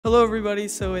Hello everybody,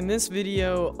 so in this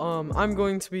video, I'm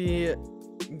going to be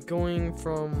going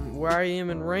from where I am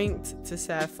in ranked to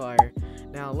Sapphire.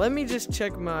 Now, let me just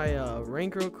check my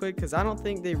rank real quick, because I don't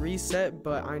think they reset,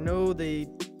 but I know they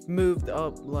moved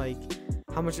up, like,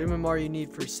 how much MMR you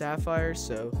need for Sapphire,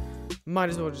 so might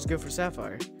as well just go for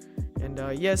Sapphire. And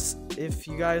yes, if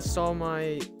you guys saw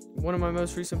one of my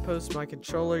most recent posts, my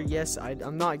controller, yes,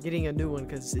 I'm not getting a new one,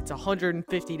 because it's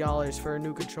 $150 for a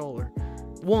new controller.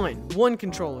 One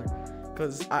controller,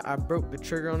 because I broke the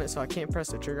trigger on it, so I can't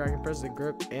press the trigger. I can press the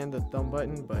grip and the thumb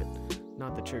button, but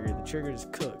not the trigger. The trigger is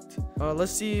cooked.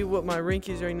 Let's see what my rank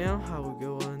is right now. I will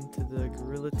go on to the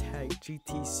Gorilla Tag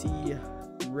GTC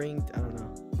ranked, I don't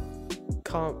know,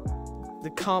 the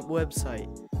comp website.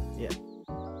 Yeah,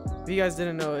 if you guys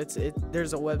didn't know,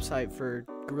 there's a website for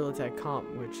Gorilla Tag comp,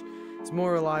 which is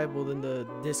more reliable than the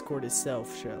Discord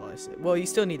itself, shall I say. Well, you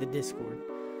still need the Discord.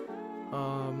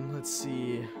 Let's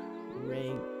see,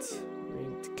 ranked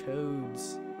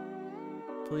codes.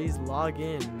 Please log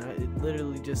in. It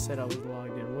literally just said I was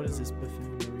logged in. What is this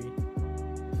buffoonery?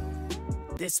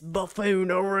 This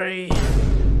buffoonery!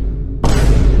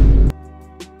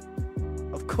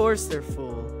 Of course they're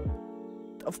full.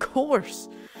 Of course!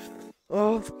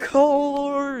 Of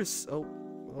course! Oh,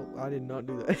 I did not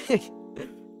do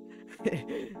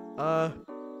that.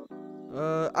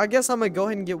 I guess I'm gonna go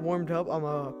ahead and get warmed up. I'm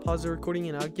gonna pause the recording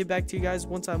and I'll get back to you guys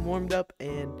once I'm warmed up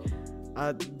and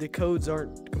the codes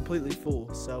aren't completely full.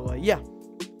 So yeah,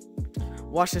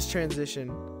 watch this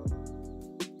transition.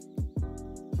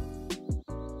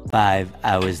 5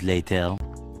 hours later.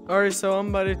 Alright, so I'm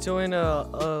about to join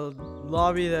a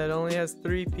lobby that only has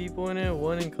 3 people in it,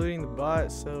 1 including the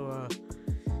bot. So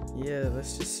yeah,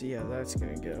 let's just see how that's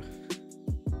gonna go.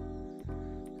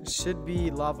 It should be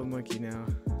Lava Monkey now.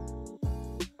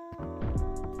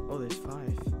 Oh, there's 5.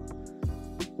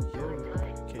 Yo,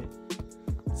 okay.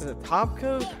 This is a top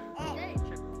code?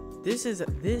 This is a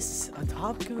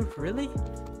top code? Really?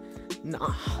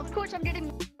 Nah. Of course I'm getting...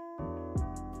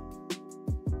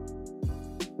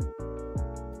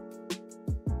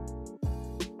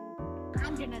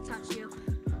 I'm gonna touch you.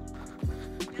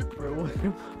 Bro, what?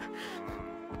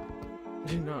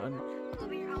 Do not.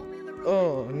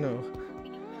 Oh, no.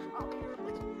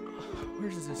 Where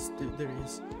does this dude? There he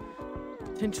is.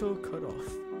 Potential cutoff.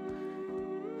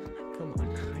 Come on,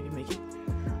 I can make it.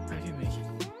 I can make it.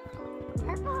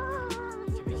 I can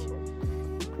make it.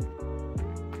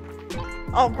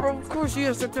 Oh, bro, of course you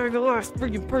have to tag the last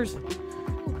freaking person.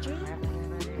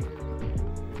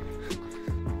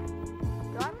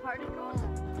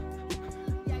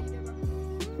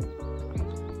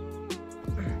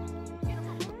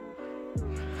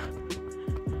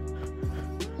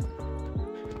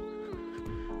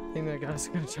 I think that guy's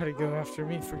gonna try to go after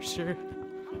me for sure.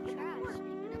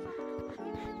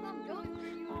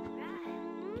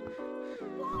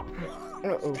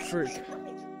 Uh-oh, frick.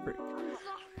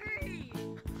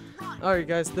 Alright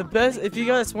guys, if you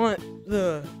guys want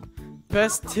the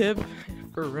best tip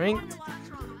for ranked,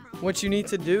 what you need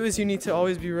to do is you need to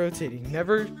always be rotating.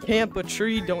 Never camp a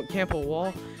tree, don't camp a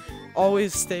wall.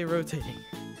 Always stay rotating.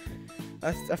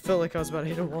 I felt like I was about to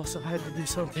hit a wall, so I had to do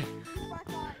something.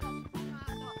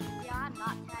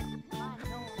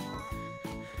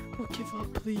 Oh, give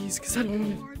up, please, because I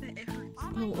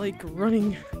don't like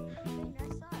running.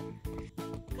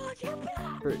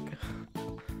 Frick.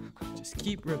 Just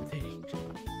keep rotating.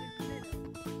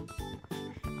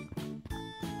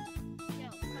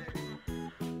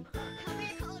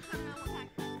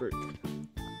 Frick.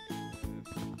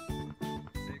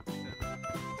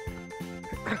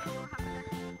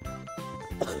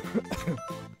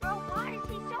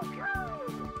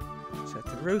 Just have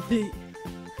to rotate.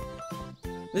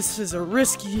 This is a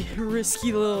risky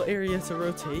little area to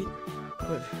rotate,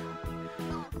 but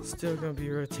still gonna be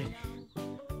rotating.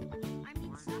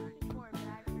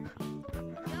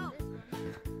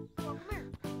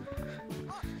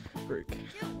 Frick.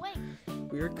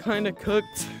 We are kind of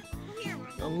cooked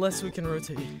unless we can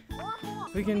rotate.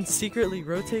 If we can secretly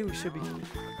rotate, we should be. Come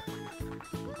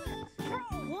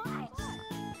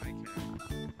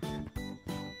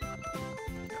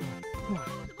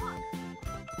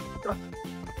on.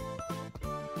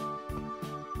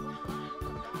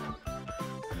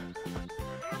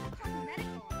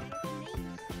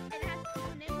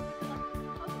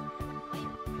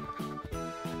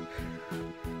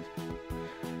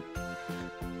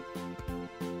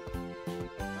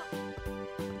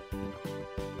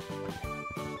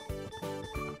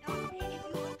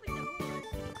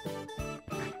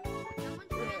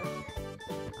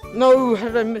 No, how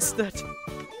did I miss that?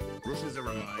 This is a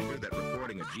reminder that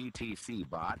reporting a GTC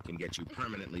bot can get you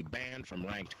permanently banned from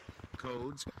ranked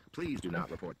codes. Please do not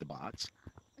report the bots.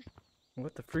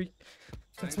 What the freak?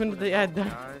 Since when did they add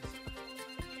that?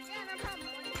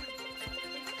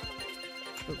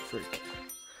 Oh, freak.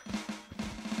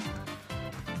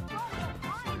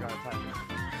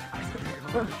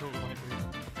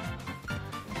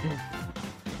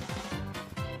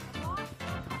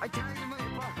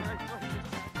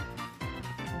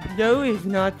 No, he's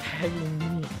not tagging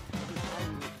me.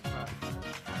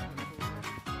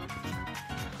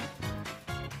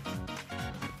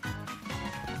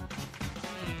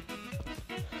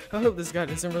 I hope this guy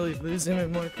doesn't really lose him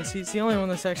anymore, because he's the only one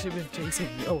that's actually been chasing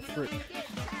me. Oh, frick.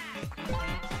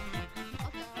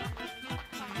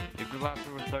 If you last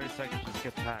over 30 seconds, just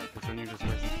get tagged, because then you're just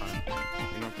wasting time.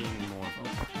 You're not gaining more.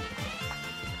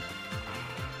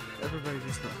 Everybody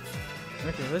just left.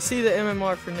 Okay, let's see the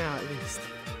MMR for now, at least.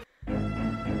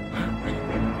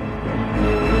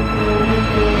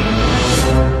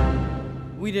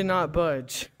 We did not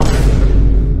budge.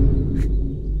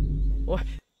 What?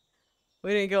 We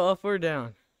didn't go up or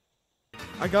down.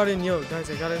 I got in, yo, guys,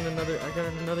 I got in another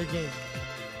game.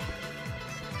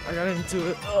 I got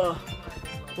into it.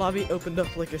 Lobby opened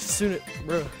up like as soon as,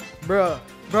 bruh,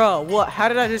 what? How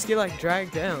did I just get like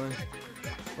dragged down?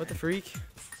 What the freak?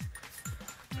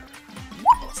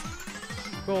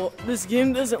 Bro, this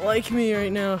game doesn't like me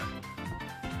right now.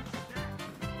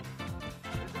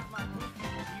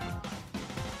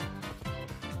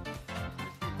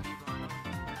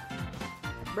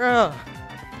 Bruh,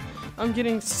 I'm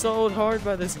getting sold hard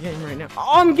by this game right now.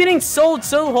 Oh, I'm getting sold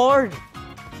so hard.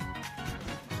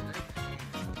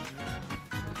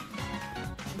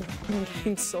 I'm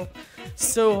getting sold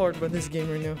so hard by this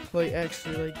game right now. Like,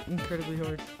 actually, like, incredibly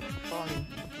hard.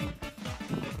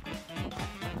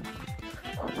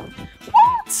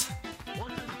 What?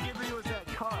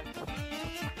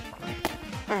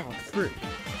 Oh, frick.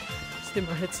 Just hit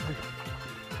my headset.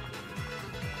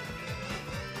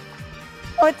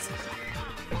 What?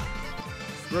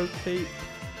 Just rotate.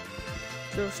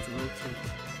 Just rotate.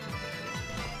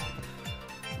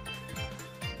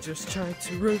 Just try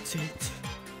to rotate.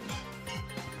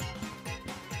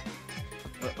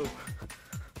 Uh-oh.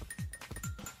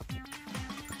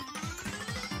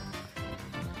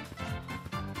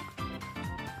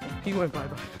 He went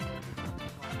bye-bye.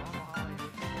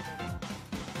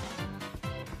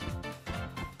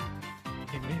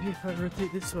 Okay, maybe if I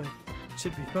rotate this way, it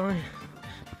should be fine.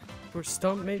 Or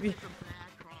stump, maybe?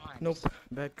 Nope,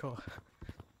 bad call.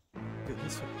 Go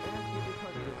this way.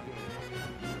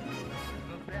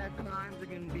 The bad times are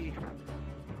gonna be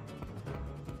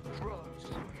drugs.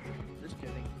 Just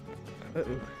kidding.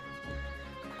 Uh-oh.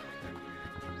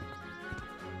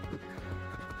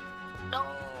 No!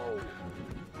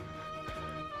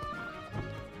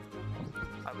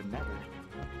 I would never.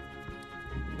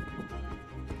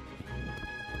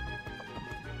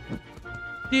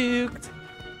 Duked.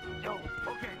 Yo,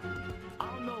 okay. I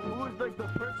don't know who is like the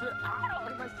person. I don't know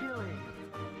what am I feeling.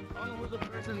 I don't know who's the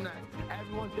person that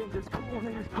everyone thinks is cool and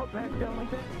they just put back down like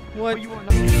that. What? But you are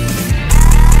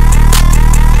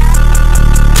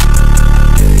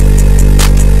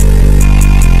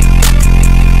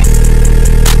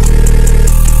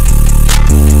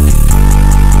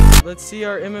Let's see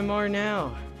our MMR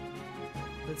now.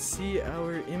 Let's see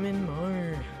our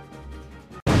MMR.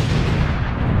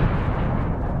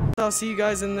 I'll see you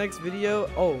guys in the next video.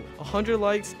 Oh, 100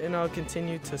 likes and I'll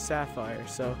continue to Sapphire.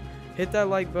 So hit that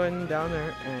like button down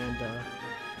there, and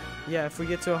yeah, if we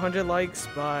get to 100 likes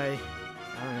by,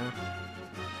 I don't know,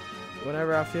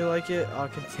 whenever I feel like it, I'll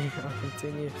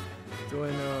continue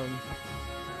doing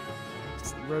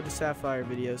Road to Sapphire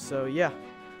videos. So yeah,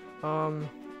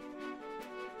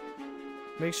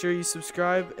 make sure you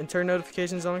subscribe and turn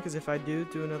notifications on, because if I do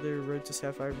another Road to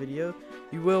Sapphire video,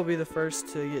 you will be the first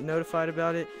to get notified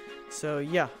about it. So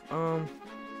yeah,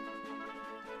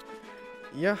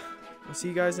 yeah, I'll see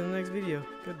you guys in the next video.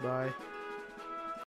 Goodbye.